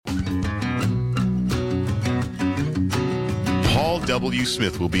W.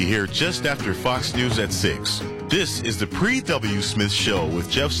 Smith will be here just after Fox News at 6. This is the Pre-W. Smith Show with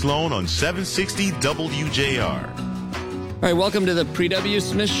Jeff Sloan on 760 WJR. All right, welcome to the Pre-W.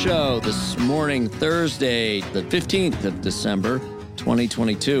 Smith Show this morning, Thursday, the 15th of December,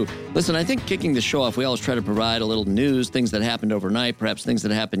 2022. Listen, I think kicking the show off, we always try to provide a little news, things that happened overnight, perhaps things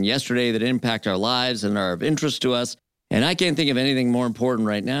that happened yesterday that impact our lives and are of interest to us. And I can't think of anything more important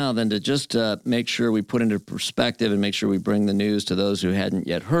right now than to just make sure we put into perspective and make sure we bring the news to those who hadn't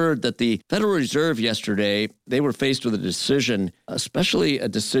yet heard that the Federal Reserve yesterday, they were faced with a decision, especially a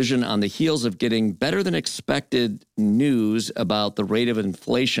decision on the heels of getting better than expected news about the rate of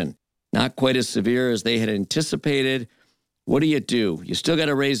inflation. Not quite as severe as they had anticipated. What do? You still got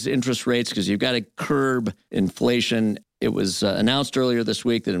to raise interest rates because you've got to curb inflation. It was announced earlier this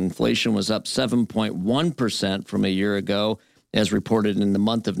week that inflation was up 7.1% from a year ago, as reported in the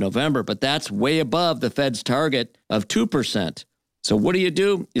month of November. But that's way above the Fed's target of 2%. So what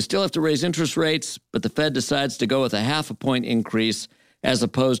do? You still have to raise interest rates, but the Fed decides to go with a 0.5 point increase as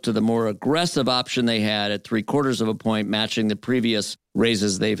opposed to the more aggressive option they had at 0.75 point, matching the previous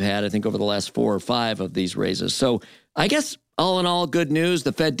raises they've had, I think, over the last 4 or 5 of these raises. So I guess all in all, good news.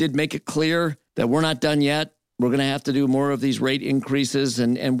 The Fed did make it clear that we're not done yet. We're going to have to do more of these rate increases.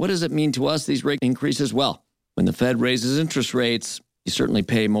 And what does it mean to us, these rate increases? Well, when the Fed raises interest rates, you certainly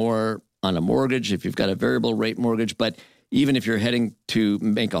pay more on a mortgage if you've got a variable rate mortgage. But even if you're heading to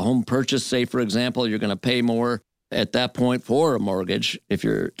make a home purchase, say, for example, you're going to pay more at that point for a mortgage if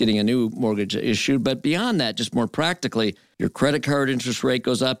you're getting a new mortgage issued. But beyond that, just more practically, your credit card interest rate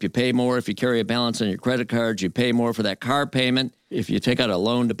goes up. You pay more if you carry a balance on your credit cards. You pay more for that car payment if you take out a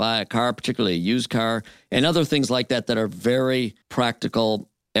loan to buy a car, particularly a used car, and other things like that that are very practical,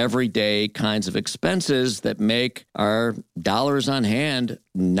 everyday kinds of expenses that make our dollars on hand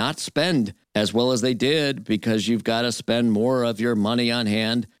not spend as well as they did because you've got to spend more of your money on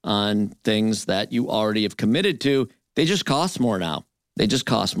hand on things that you already have committed to. They just cost more now. They just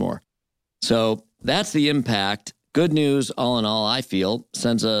cost more. So that's the impact. Good news, all in all, I feel,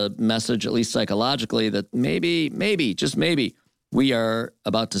 sends a message, at least psychologically, that maybe, just maybe, we are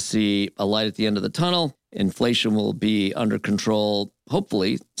about to see a light at the end of the tunnel. Inflation will be under control,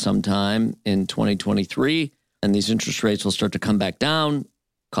 hopefully, sometime in 2023, and these interest rates will start to come back down.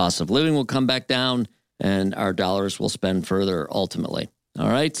 Cost of living will come back down, and our dollars will spend further ultimately. All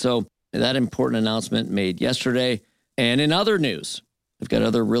right, so that important announcement made yesterday. And in other news, we've got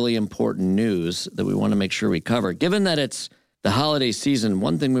other really important news that we want to make sure we cover. Given that it's the holiday season,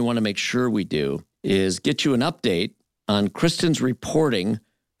 one thing we want to make sure we do is get you an update on Kristen's reporting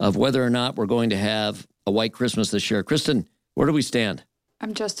of whether or not we're going to have a white Christmas this year. Kristen, where do we stand?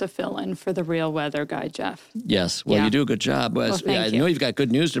 I'm just a fill-in for the real weather guy, Jeff. Yes. Well, you do a good job. I know you've got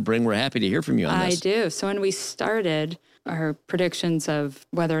good news to bring. We're happy to hear from you on this. I do. So when we started our predictions of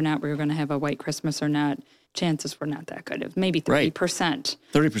whether or not we were going to have a white Christmas or not, chances were not that good. Of maybe 30%.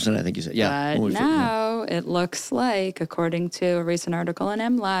 30%, I think you said. Yeah. But now it looks like, according to a recent article in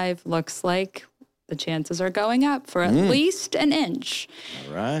MLive, looks like the chances are going up for at least an inch.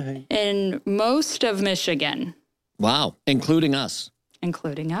 All right. In most of Michigan. Wow. Including us.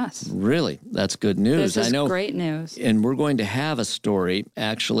 Including us. Really? That's good news. This is I know. Great news. And we're going to have a story,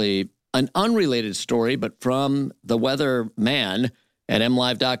 actually, an unrelated story, but from the weather man at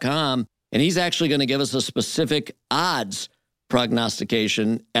MLive.com. And he's actually going to give us a specific odds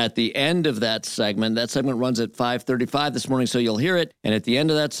prognostication at the end of that segment. That segment runs at 5:35 this morning, so you'll hear it. And at the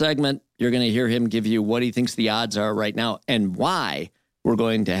end of that segment, you're going to hear him give you what he thinks the odds are right now and why we're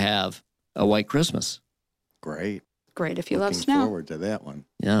going to have a white Christmas. Great. Great if you love Looking snow. forward to that one.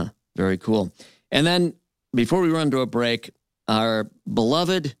 Yeah, very cool. And then before we run to a break, our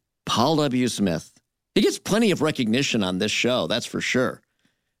beloved Paul W. Smith. He gets plenty of recognition on this show, that's for sure.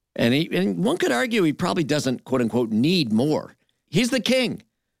 And one could argue he probably doesn't, quote unquote, need more. He's the king.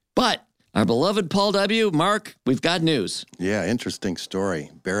 But our beloved Paul W., Mark, we've got news. Yeah, interesting story.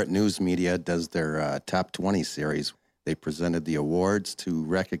 Barrett News Media does their Top 20 series. They presented the awards to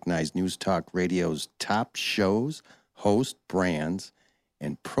recognize News Talk Radio's top shows, host brands,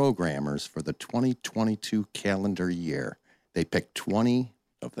 and programmers for the 2022 calendar year. They picked 20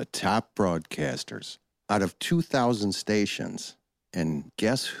 of the top broadcasters out of 2,000 stations. And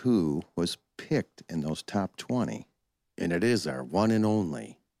guess who was picked in those top 20? And it is our one and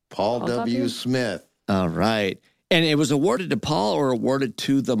only Paul W. Smith. All right. And it was awarded to Paul or awarded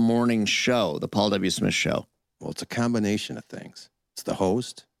to the morning show, the Paul W. Smith Show? Well, it's a combination of things. It's the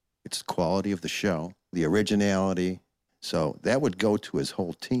host, it's the quality of the show, the originality. So that would go to his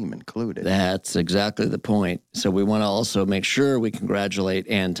whole team included. That's exactly the point. So we want to also make sure we congratulate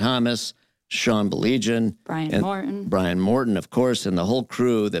Ann Thomas. Sean Belegian. Brian Morton, of course, and the whole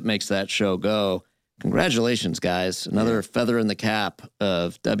crew that makes that show go. Congratulations, guys. Another feather in the cap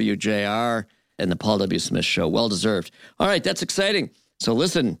of WJR and the Paul W. Smith Show. Well deserved. All right, that's exciting. So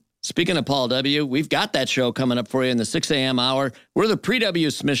listen, speaking of Paul W., we've got that show coming up for you in the 6 a.m. hour. We're the Pre-W.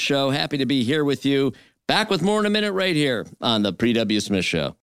 Smith Show. Happy to be here with you. Back with more in a minute right here on the Pre-W. Smith Show.